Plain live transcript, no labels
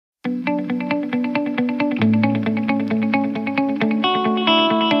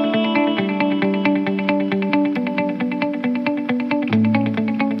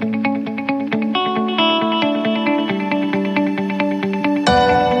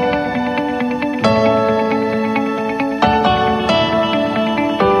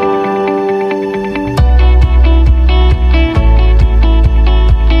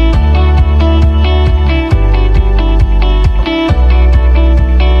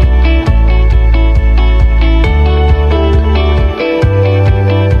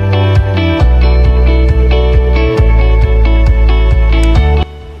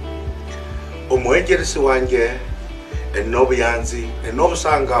buyanzi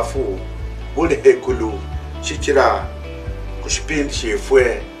enobusangafu buli ekulu chikira kushipindi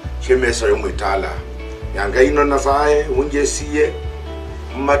chifwe Imesa Yo Mwitala yanga ino nasaye unjesiye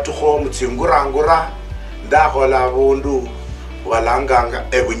matuho mutsingurangura ndakola bundu walanganga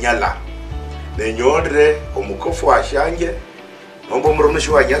ebunyala nenyodre omukofu washanje nombo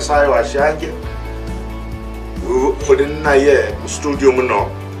murumishi wa nyasaye washanje kuli naye mu studio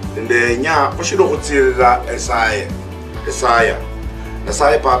muno ndenya kushiro kutsirira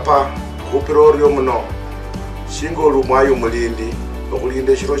esaya papa kupirorio muno shingo lumwayo mulindi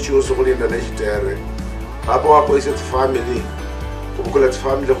okulinda shiro cyose okulinda nechitere papa wako ise family kubukula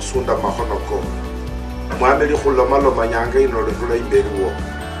family kusunda mahonoko mwameli khulomalo manyanga ino lula imberiwo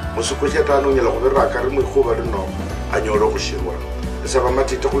musuku chetano nyela kubera kari mu khuba lino anyolo kushirwa esaba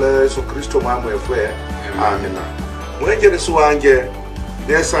matita kula Yesu Kristo mwamwe fwe amina mwenjeresi wanje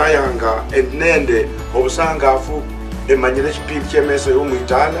nesayanga enende obusangafu emanyire chipindi Imesa Yo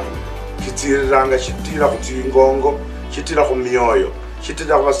Mwitala kitiriranga chitira kutingongo chitira kumyoyo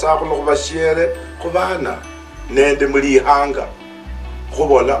chitira kubasako no kubashiere kubana nende muri hanga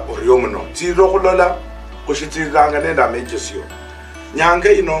kubola uriyo muno tiro kulola kushitiriranga nende amejesio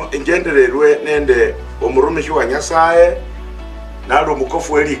nyange ino engendererwe nende omurumishi wa nyasaye nalo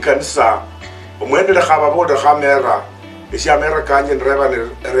mukofu weli kanisa omwendele khaba boda khamera ishamera kanje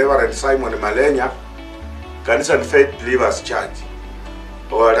Reverend Simon Malenya kanisa ni Faith Believers Church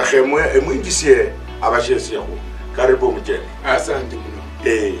wala khemwe emwingisie abashesiyo karibu mjeni asante muno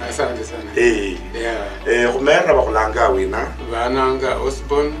asante sana yeah khumera bakulanga wina bananga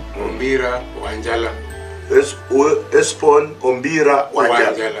Osborn Ombira Wanjala Osborn Ombira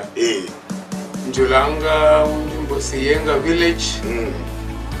Wanjala njulanga Mbosiyenga village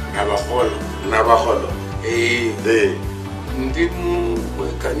Nabaholo ndimu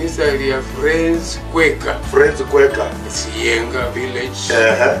kanisa ya Friends Kweka Siyenga village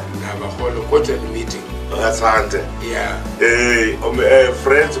Nabaholo quarter meeting asante yeah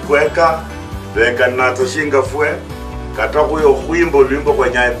Friends Kweka veka natashinga fwe kata kuyo khwimbo lwimbo kwa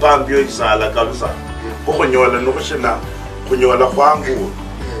nyaye pambyo isala kabisa ukhonyola nokushina khunyola kwangu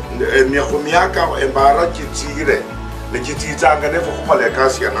emyaka embara kitire nekititsanga nefu khukhola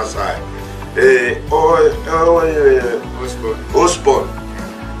ekasi ya nasaye Osborn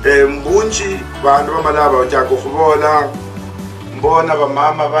mbunji bandu bamalaba bachako khubola mbona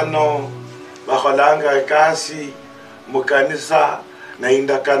bamama bano bakholanga ekasi mukanisa na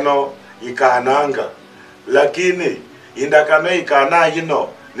indakano ikananga lakini indakano ikana yino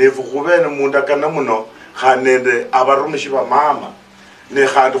nefu khubene mundakano muno khanende abarumishi ba mama ne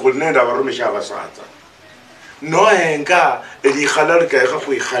khandi khulinde abarumishi abasatsa noenga elikhalalika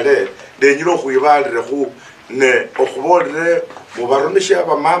khwikhale denyiro khwibalire khu ne okhubolere mubarumishi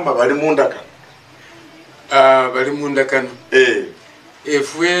abamama bali mundakano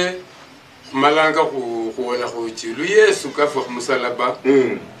efwe malanga khuwona khuchilu Yesu kafwe khumusalaba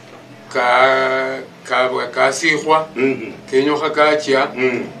kasikhwa kenyokha kacha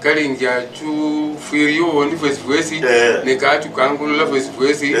kalingya chu firiyo ni fwesi ne kachu kangulula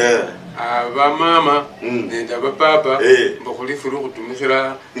fwesi abamama nenda bapapa mbokuli firu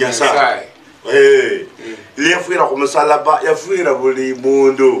kutumikira nyasaye lefwira khumusalaba yafwira buli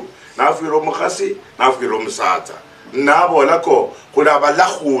mundu nafwira omukhasi nafwira omusatsa nabola ko khulaba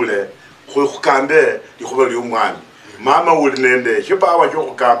lakhule khukambe likhuba lyomwami mama uli nende chipawa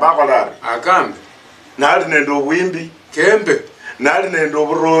chokukamba akholari akambe nali nende obwimbi kembe nali nende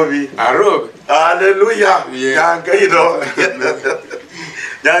oburobi arobe haleluya yanga ino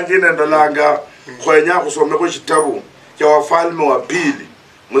nyangi nendolanga khwenya khusomekho chitabu cha Wafalme wa pili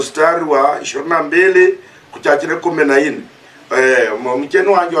mstari wa 22 kuchachire 14 mcheni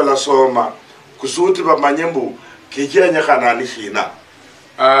wanje olasoma kusuti bamanye mbu kichenya ni shina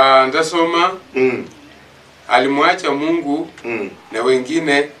ndasoma alimwacha Mungu na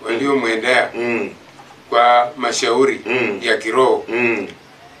wengine waliomwendea kwa mashauri ya kiroho.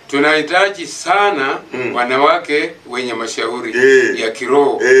 Tunahitaji sana wanawake wenye mashauri ya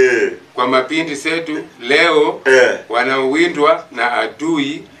kiroho kwa mapindi setu leo wanawindwa na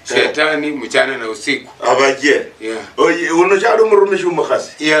adui shetani mchana na usiku. Abaje unochalo murumishi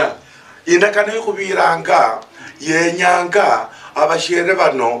umukhasi indakana yikubiranga yenyanga abashere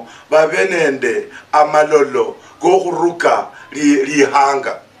bano babenende amalolo go khuruka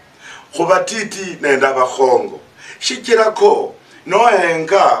lihanga khubatiti nenda abakhongo shikirako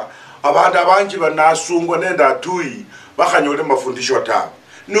noenga abandu abanji banasungwa nenda atui bakhanyole mafundisho ta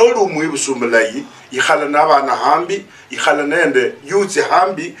noli umwibusumulayi ikhala nabana hambi ikhala nende yutsi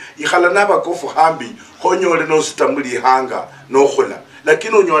hambi ikhala nabakofu hambi khonyole nosita mulihanga nokhula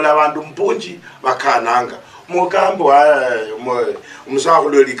lakini unyola abandu mpunji bakananga mokambi wa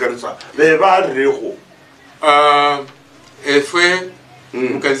umsakhulu likanisa be barikho efwe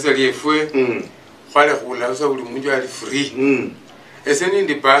mukanisa lyefwe khwale khulausa buli mundu ali free ese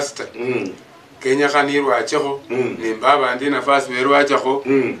nindi pastor kenya khanirwa achekho nimba abandi nafasi berwachakho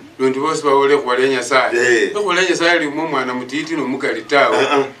lundi bosi bawole khwale nyasaye khwale nyasaye limo mwana mutiti no mukali tawe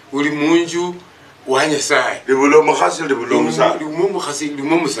uli munju wa nyasaye libulo mukhasi libulo musacha limo mukhasi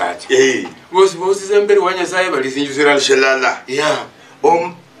limo musacha bosi zembere wa nyasaye bali sinjusira shelala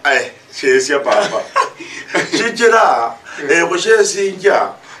shesia papa chijira khushesinja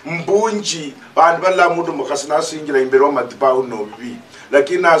mbunji bantu bala muntu mukhasi nasinjira imbere wa matipa uno bibi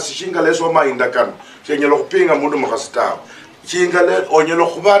lakini asishinga leso mainda kano shenyelo kupinga muntu mukhasi tawe chinga le onyelo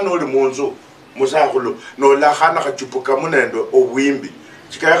khubana oli munzu musakhulu no la khana khachupuka munendo obwimbi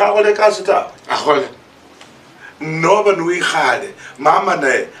chikaya khole kasi tawe akhola noba nuikhale mama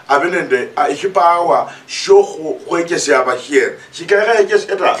naye abenende ichipawa shokhu khwekesi abashere chikaya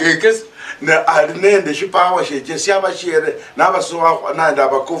khekesi eta kekes na alinende chipawa shekesi abashere nabasowa nanda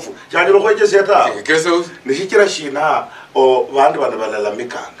abakufu chanje khwekesi eta kekes nichikira shina o bantu bana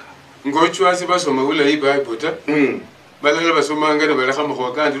balalamikanga ngochwasi basoma ula iBible ta balala basoma ngane balakha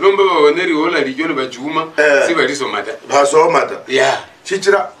mukho kandi lomba baboneri ola lijone bajuma sibalisoma ta basoma ta yeah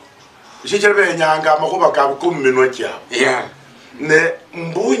chichira benyanga makhuba ka bukumminwa kyabo ne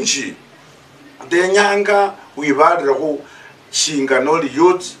mbunji de nyanga wibadira ku chinga noli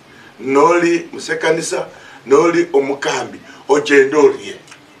youth noli musekanisa noli omukambi ojendorie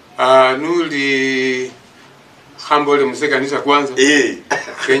nuli khambole musekanisa kwanza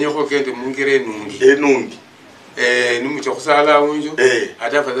kenyoko kende mungire nungi numucha kusala unjo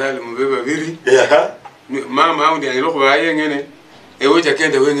atafadhali mube babiri mama aundi anyelo kubaye ngene ewoja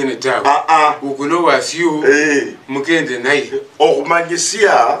kende wengene tawe ukuno wasiyo mukende naye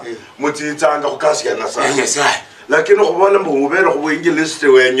okumanyisia mutitsanga khukasi ya nasa lakini khubona mbubere khubwingiliste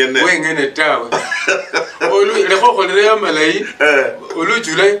wengene tawe olu lekho kholere amalai olu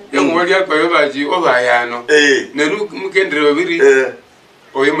julai yangwali akwayo baji obayano nenu mukendere babiri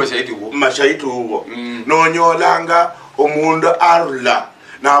oyo mashahidi uwo nonyolanga omundu arula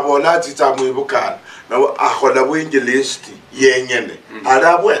nabola tsitsa mwibukana nawo akhola bwingilisti yenyene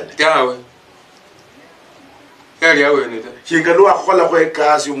alabwene tawe yali awene ta chingalu akhola kwe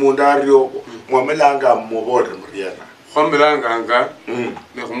kasi umundu arioko mwamelanga mubole muriana khomelanga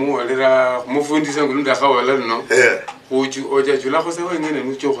ne khumuwalera khumufundisa ngulunda khawala no uju oja jula khose wengene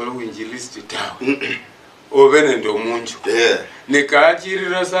nucho khola bwingilisti tawe obene ndo munju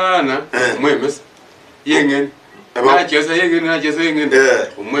nekachirira sana mwemesa yengene najesa yengene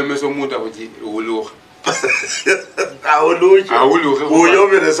umwemesa omuntu abuji ulukha awulukha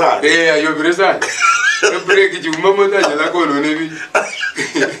uyobere sana ayobere sana break jumama ndajala kono nebi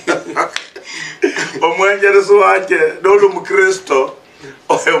omwenjereso wake dolo mukristo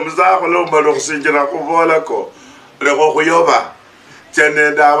oyo muzakho lo mbalo kusinjira kubola ko leko kuyoba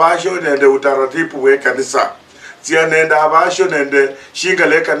tyenenda abasho nende utaratibu we kanisa tyenenda abasho nende shinga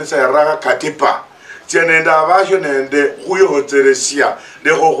le kanisa yaraka katipa tyenenda abasho nende kuyoteresia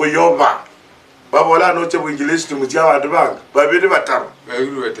leko kuyoba babola no tebungilisti mutya bantu banga babiri bataro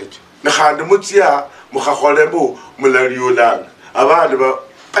nakhandi mutya mukhakholembu mulaliyolanga abantu ba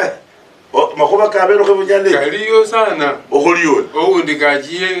makhuba kabero khebunyale kaliyo sana okhuliyola oundi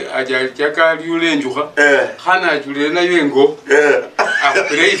kajiye ajalikakaliyola enjukha khana ajulile nayo engo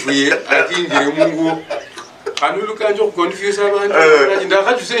akhupiraifuye akingire mungu khanulu kanje okuconfuse abantu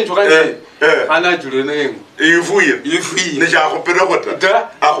ndakhachuse enjukha nje khana ajulile nayo engo ifuye neshakhupireko ta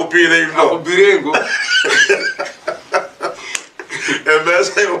akhupire engo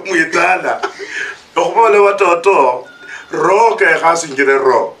Imesa Yo Mwitala okhubola watoto ro ke khasingire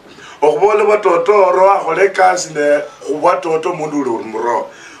ro okhubola watoto ro akhole kasi ne watoto mundu uri muro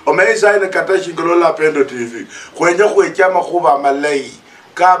Imesa ine kata shingolo la PENDO TV khwenya khwechama khuba malai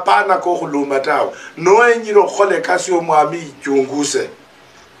ka pana ko khuluma tawo no enyiro khole kasi omwami ichunguse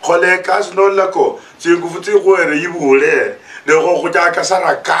khole kasi no lako chingufuti khwere yibule ne go khutaka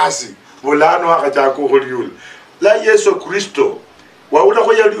sara kasi bulano akacha ko khuliyula la Yesu Kristo waula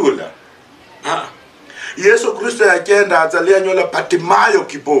ko yaliyula Yesu Kristo yakenda azalia nyola Patimayo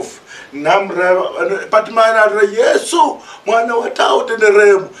kipofu namre Patimayo na Yesu mwana wa Daudi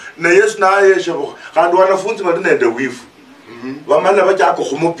neremu na Yesu na ayesho kandi wanafunzi badinende wifu wamala bajako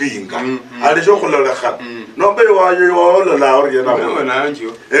khumupinga alisho kholola kha nombe wayo la oriena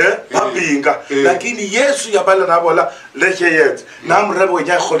nanjo bapinga lakini Yesu yabala nabola leche yet namre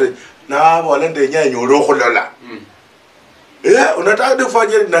bonya khole nabola ndenya nyolo kholola unataka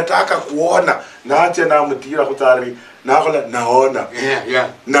kufanya nataka kuona naache na mtira kutari nagola naona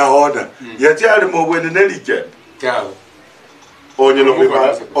naona yati ali mo bwene nelike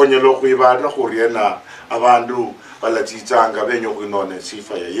onyelo kuibala khuriena abantu balatitsanga benyo kunone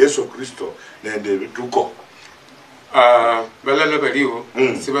sifa ya Yesu Kristo nende bituko balala baliwo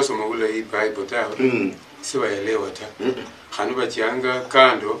sibasoma ula iBible tawo sibayelewa ta khanu batyanga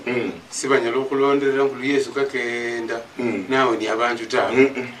kando sibanyala okulonderera nkulu Yesu kakenda nawe ni abantu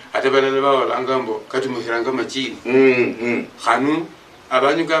tawe ate balala bawalanga mbo katumuhiranga machini khanu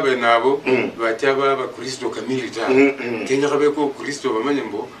abanyu kabe nabo batyaba bakristo kamili tawe kenya kabeko kristo bamanye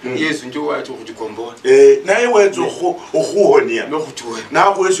mbo Yesu njo wacho kujikombola naye wenzo ukhuhonia nokutuwe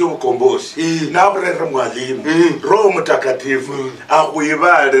nakwesho ukombozi nakurera mwalimu Roho Mtakatifu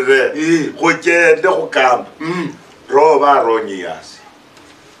akhuibalire khukende khukamba Roho baronyi yasi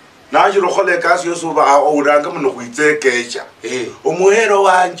najiro khole kasi yosuba uranga muno kwitsekesha umuhero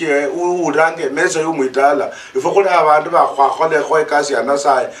wanje urange Imesa Yo Mwitala ifokole abantu bakhwakhole khoe kasi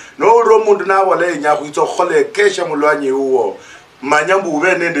anasaye no ro mundu nabole nya kwitso khole kesha mulwanyi uwo manyambu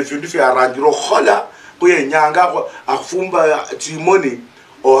ube nende findu fya ranjiro khola kuyenyanga akufumba timoni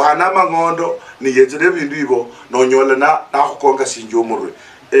ohana mangondo ni yezire bindu ibo nonyola na kukonga sinjo murwe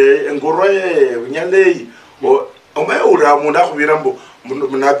ngoroye unyalei ome ura mundu akhubira mbo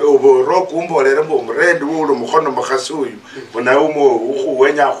munape obo rokumbo lere mbo mrendi ulo mukhono makhasuyu bona umo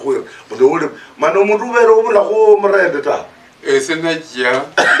ukhuwenya khwira bona ule mano mundu bere ubula khu mrendi ta senajya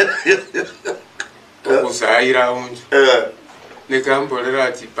usaira unje nekambolera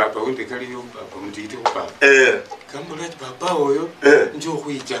ati papa unde kali yo papa mutiti ku papa kambolera ati papa oyo njo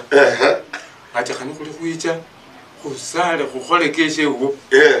khwija ati khani kuli khwija khusale khukhole keshe uwo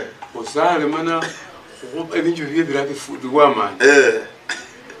khusale mana ebintu bibira bifudu wamani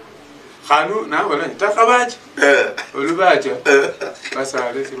khanu nabona ntakabaje olubaje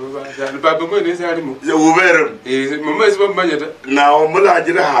basale sirubaje baba mwene salimo ubere mama sibamanyata nawo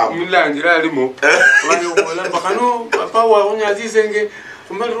mulangira ha mulangira alimo wala khanu papa wa unyazisenge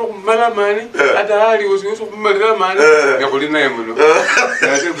kumaliro kumala mani ata ali usizo kumalira mani yakulina yemuno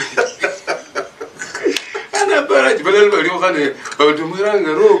ana baraji balal bali khane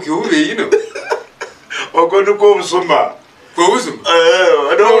batumuranga roki ube yino okono ko musoma Usum.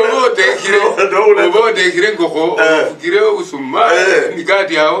 Obo de kire ngoko, kire usuma,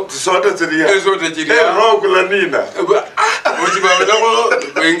 nikati yao. Sote tiria. Sote tiria. Roho la nina. Oji ba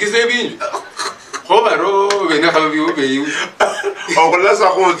wala engise binyu. Khoba ro bena khabi obeyu. Okola sa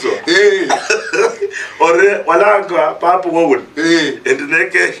khotso. Ore wala ka papu wawun.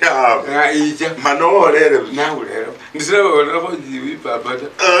 Endineke sha. Ija. Mano orere. Na orere. Ndisira wala ko jiwi papa ta.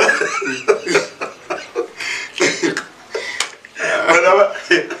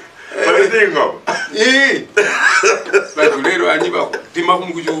 Dingo. Batulero anyiba tima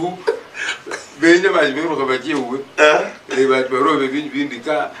kumukuju. Benya bajibero kabaje uwe. Bajibero bindi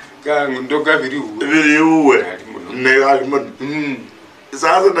ka ndoka biri uwe. Biri uwe. Ne alimon.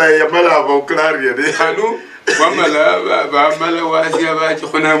 Sasa na yamala ba klaria de. Hanu wamala ba mala wasi abaje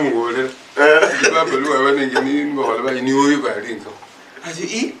khona mugole. Ba belu abanenge ni mbola ba ni uwe ba rinka.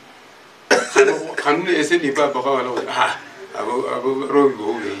 Aji hanu ese ni ba ba wala. Abo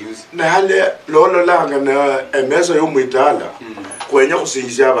robo use nale lolo langa na Imesa Yo Mwitala kwenya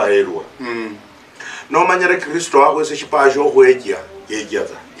kusinjisa abaherwa no manyere Kristo akwe se chipajo hweja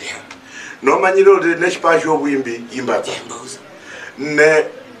yejaza no manyiro de chipajo bwimbi imbaza ne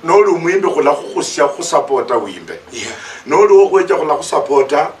no lu mwimbi kula khusya khusupporta wimbe no lu hweja kula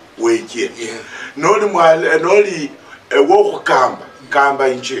khusupporta weje no li mwale no li wo khukamba kamba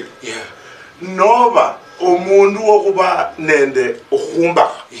injili nova omundu wokuba nende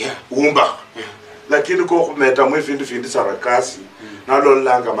ukhumba lakini ko khumeta mwifindu sarakasi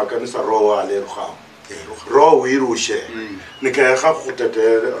nalolanga makanisa roho alerukhamu roho wirushe nikayakha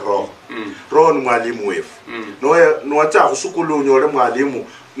khutetele roho ni mwalimu wefu nowacha khusukulu unyole mwalimu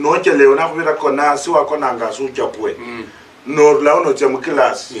nochelewe nakhubira kona siwakonanga suchapwe norla unocha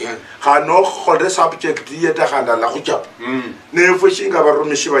mukilasi khano khole subject yeta khandala khuchapa nefu shinga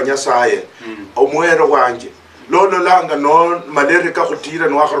barumishi banyasaye omwero wanje lolo langa no maleri ka khutira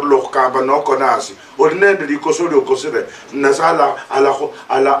no akharulo khukamba no konasi orinende likoso lyokosire nasala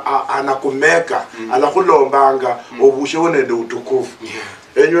ala anakumeka ala khulombanga obushe wonende utukufu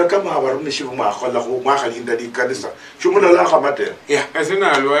enywe kama abarumishi bumwakhola khumwakhalinda likanisa shumula la khamatera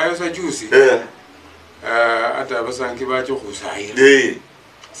asina alwa sa juice ata abasangi bacho khusayira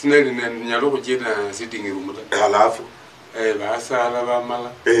sinali nyalo kujena sitting room halafu basala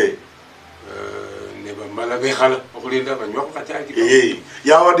bamala ne bamala bekhala okulinda banywa khachaki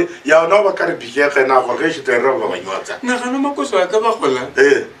yawo no bakari bikhe na khore shitera ba banywatsa na kana makoso akaba khola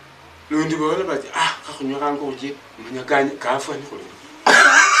lundi bawala bati kakunywa kangu uji manyaganya kafa ni kule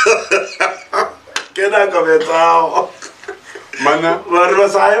kena kabetao mana warwa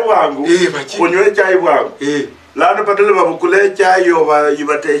sahi wangu kunywe chai wangu lana patele babukule chai yoba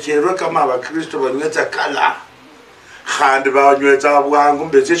yibatesherwe kama abakristo banywetsa kala khandi banywetsa wangu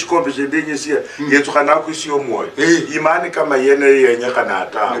mbetse chikombe chindinyisie yetsu kana kusiyo moyo imani kama yene yenye kana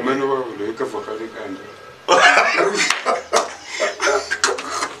ata mana wabule kafa kale kanda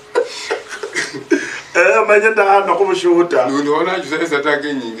manyenda no kumushuta unaona juza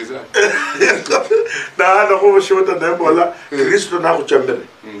take nyingi sana no kumushuta ndembola Kristo na kuchambere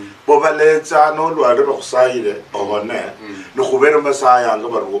bobaletsa no lwale bakusayile obone no kubera masaya nga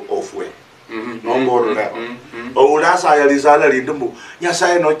baru ofwe no ngorora oula saya lizala lindumbu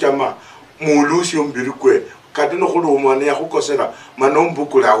nyasaye no chama mulusi ombiri kwe kati no khulumwana ya khukosera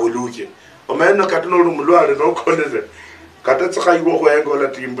manombukula uluke omeno kati no lumulwale no konele kata tsakaiwa go engola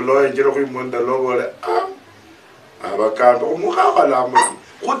timbulo enjero go imonda lobole abakanda umukhala mo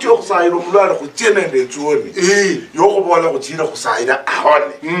kuthi yokusayira umlwana kuthena ndetsuoni yo go bola go tsira go sayira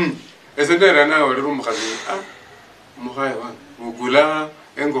ahone esendera nawo le rumkhazi mukhaya wa ukula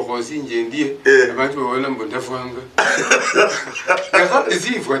engoko sinje ndiye abantu babona mbondafanga ngabe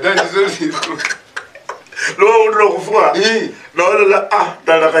sifwa dandi zolifo lo ndo kufwa lo la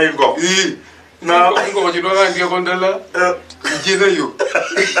dala kayingo na ngo jino ga ndiye kondala jina yo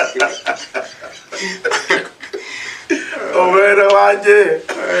overa wanje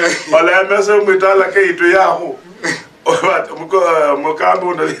wala Imesa Yo Mwitala ke itu yaho obat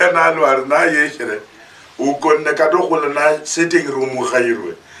mukambo ndo yana lwar na yeshere ukonna kadokula na sitting room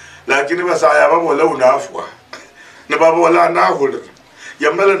khayirwe lakini basaya babola unafwa na babola na hola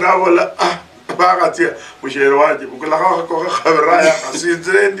yamala na bola bagati mushere wanje ukula ko khabra ya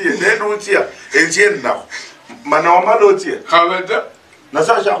asidrendi nenutia enjenna mana omalotia khabata na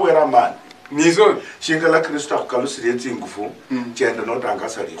sasha kwera mani nizo shingala Kristo akalusire tsingufu tshenda no tanga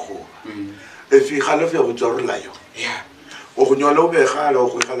sali kho efi khalofe go tsorolayo o go nyola o be khala o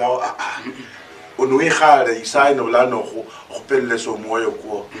go khala o khale isai no la no go pelle so moyo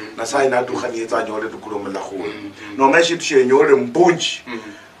ko na sai na tu khani etsa nyole dikulo la go no meshi tshe nyole mbunji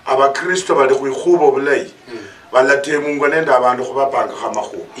aba Kristo ba le go ikhubo bulai ba la temungo nenda abantu go bapanga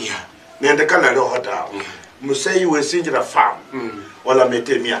khamago nende kana le hota musei we sinjira fam wala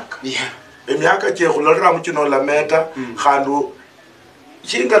metemiaka emyaka tje go lora mutshino la meta khandu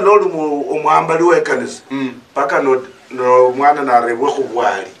chinga lolu omwambali we kanisa paka no mwana na rebwe go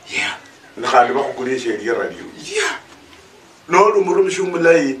bwali khandi ba go kulishe di radio lolu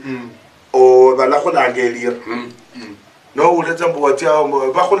murumshumulai o bala go langelir no uletsa mbo tya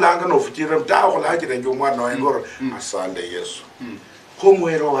ba go langa no futira mta go la kire njo mwana wa ngoro asande yesu go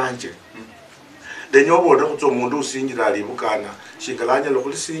mwero wanje de nyobo de go tsomundu usinjira ali bukana shingalanya lo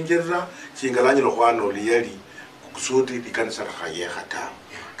kulisinjira shingalanya lo kwano liyeli kusudi dikanisa ra ye khata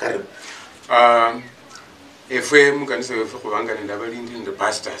karibu efwe mukanisa wefe kubanga ndabalindi ndi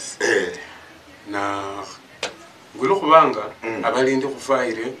pastors na ngulo kubanga abalindi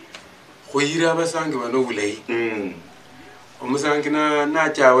kufaire khuyira abasange bano bulei omusange na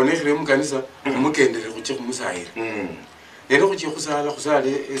chawo nekhire mukanisa mukendere kuchi kumusayira nero kuchi khusala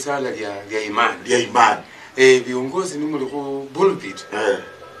esala ya imani biongozi ni muri ku pulpit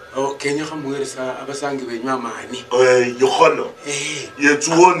Kenya khamweresa abasangi benywa mani yokholo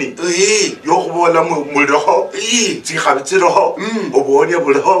yetsuoni yokhbola muliho tsikhabitsiro obone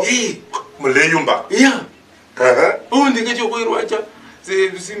buliho muleyumba undi ngecho kwirwacha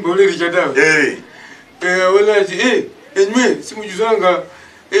simboleri chadawe wala ji enywe simujuzanga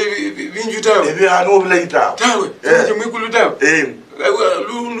binju tawe ano obulaita tawe je mwikulu tawe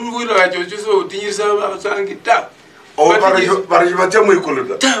lu wila acho so tinyisa abasangi tawe o bari batya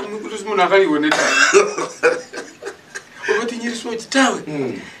mwikulu tawe mwikulu simuna kali wone tawe obati nyiriso tawe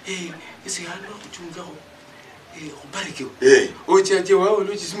isi hano kuchunga ko kubariki ochaje wawo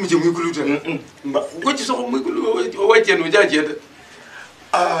lo chisimuje mwikulu tawe ngochi so mwikulu owache no jaje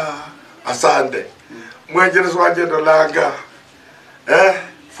asande mwejere swaje dolanga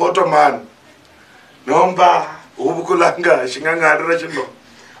photo man nomba ubukulanga shingangadira chino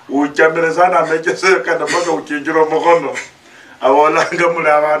uchamere sana mechese kana paka uchinjiro mokono awolanga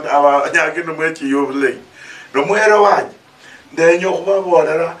mulaba abanyakino mwechi yobule no mwero wanje ndenyo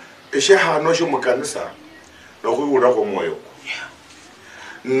kubabolera eshehano sho mukanisa no kuyura ko moyo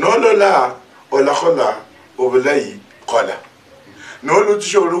nolola ola khola obulai khola nolu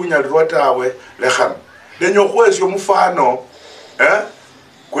tsho lunya rwatawe le kham ndenyo kwesyo mufano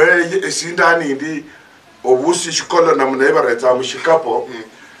kwe esindani ndi obusi shikolo na munaiba retsa mushikapo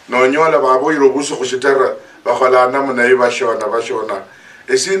no nyola babo irobuso kushitera bakhola na munaiba shona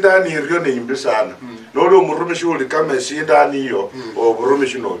esindani rio ne imbi sana nolo murumishi uli kama esindani iyo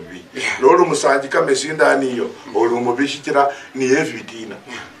oburumishi nobi nolo musanji kama esindani iyo olu mubishikira ni evitina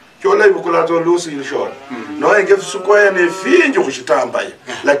kyola ibukula to lusi ilishona no engefisukoya ne finji kushitamba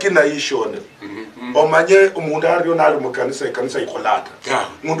lakini ayishona omanye umuntu ariyo nali mukanisa ikolata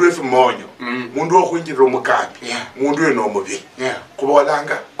umuntu wefimonyo umuntu okhwinjira omukambi umuntu enomubi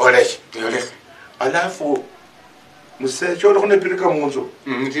kubolanga oleshe alafu musecho lokho nepilika munzu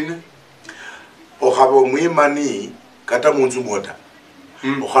ndine okhabo mwimani kata munzu mota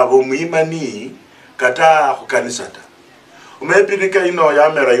okhabo mwimani kata khukanisa ta umepilika ino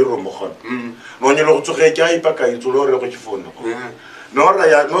yamera iromokhono nonyelo kutsukhecha ipaka itsulore ko chifundo nora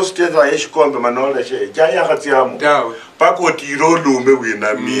ya no steza yeshikombe manole she jaya khatsiamo pako tiro lume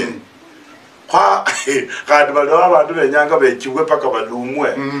wina mie kwa kadi balo abantu benyanga bechiwe paka balumwe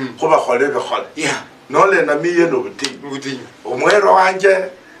kuba kholebe khole nole na miye no buti omwero wanje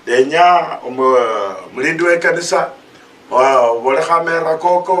denya mulindi wekanisa bole khamera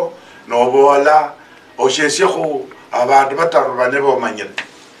koko no bola osheshiho abantu bataru bane bomanyira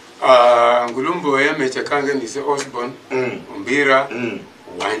ngulumbo ya mecha kange ni se Osborne Umbira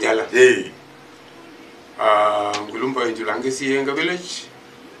Wanjala ngulumbo injulange siyenga village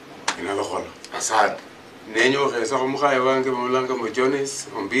ina lokhola asante nenyo khesa khumukhaye wange mulanga mo Jones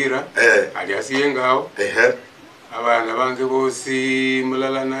Umbira ali asiyengawo abana bange bosi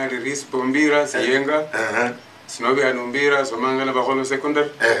mulala nali Rispo Umbira siyenga sinobe anumbira somangala bakhono secondary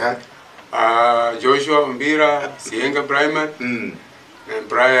Joshua Umbira siyenga primary and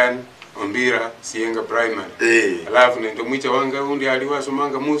Brian Umbira siyenga primary alafu nendo mwicha wanga undi aliwa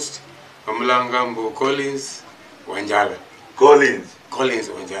somanga most amulanga mbo Collins Wanjala Collins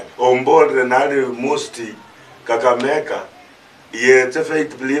Wanjala ombodre nali most Kakamega yete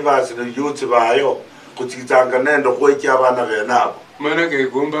faith believers no youth bayo kutitanga nendo kwekya abana benabo mana ke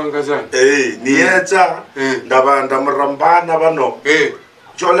gombanga sana niyetsa ndamurambana bano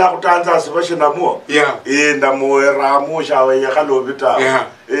chola kutanza sibashina mo ndamueramu shawe yakalobita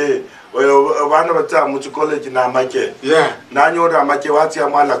bana batsa mu college na make nanyoda make watsi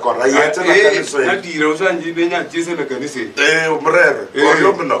amala kora yetsa na kanisa nadira usanje benya jise na kanisa umrere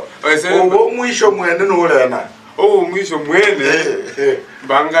oyobno obo mwisho mwene no lena mwisho mwene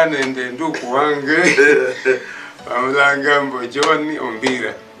banga nende nduku wange amulanga mbo John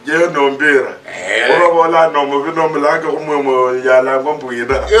Umbira John Umbira obola no mubino mulanga kumwe yala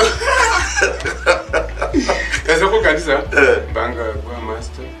ngombuyida esa ko kanisa banga kwa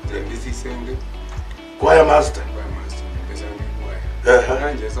master ndisi senge kwa master besanga kwa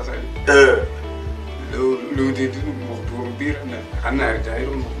anje sakali lo ndi Umbira na ana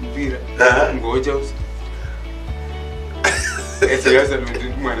dairo Umbira ngoja siyasa lo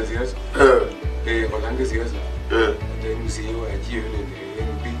ndi mwana siyasa olanga siyasa musiyo ajiyo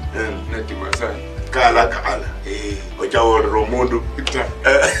na timasa kala ochawo romundu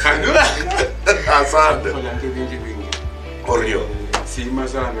asante olanga bingi oryo sima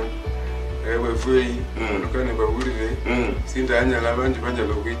sana ewe fui lokane bawulire sindanya labanje banja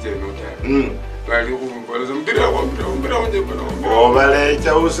lokwiche nota bali kumbola zombira wanje bano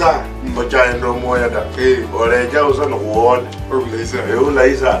obalecha usa ochaendo moya da olecha usa no kuona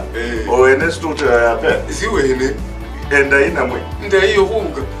ulaisa owene studio ya pe siwene enda ina mwe ndayo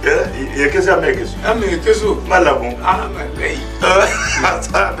huga yekesa amekeso malamu malai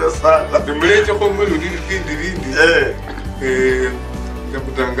asante sana dimlecha ko mwelu dindi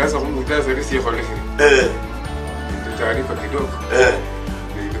ngakutangaza kumutaza risi ya kholekhi taarifa kidogo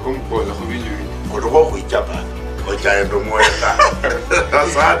ndio kumkola khubinyu kodoko kuichapa ochaendo moya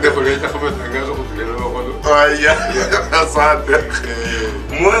asante kuleta kumatangazo kubilelo kholo asante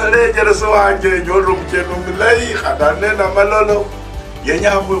mwele jeraso wanje nyoro mcheno mulai khadane na malolo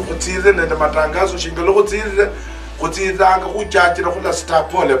yenya kutsire nende matangazo shingelo kutsiranga kuchachira kula star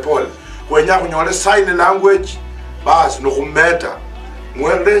pole kwenya kunyole sign language basi no kumeta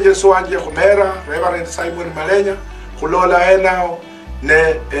mwele jeraso wanje khumera Reverend Simon Malenya kulola enao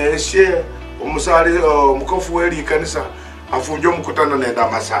ne she umusali mukofu weli kanisa afunjo mkutano nenda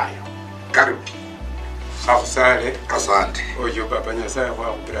masayo karibu akusale asante ojo baba nyasaye kwa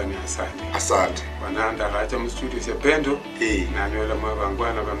kupirani asante wananda hacha mu studio se PENDO nanyola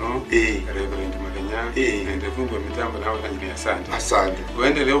mabangwana bano Reverend Malenya nende fundo mitambo nawo kanjini asante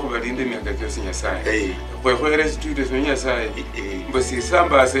uendelee kubalinde miaka yosi nyasaye kwekhwere studio se nyasaye mbosi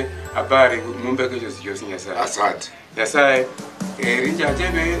sambase apare mumbeke yosi nyasaye asante nyasaye rinja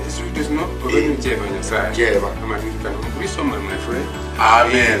jebe studio no obeni jebe nyasaye jeba amalika no Kristo my friend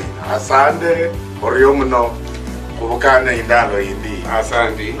amen asante oryo muno kubukana indalo indi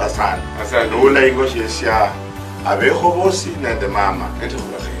asante ula ingo shesha abekho bosi nende mama ente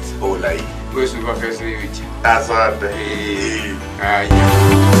khubakhesa olayi wesi ubakhesa yuchi asante ayi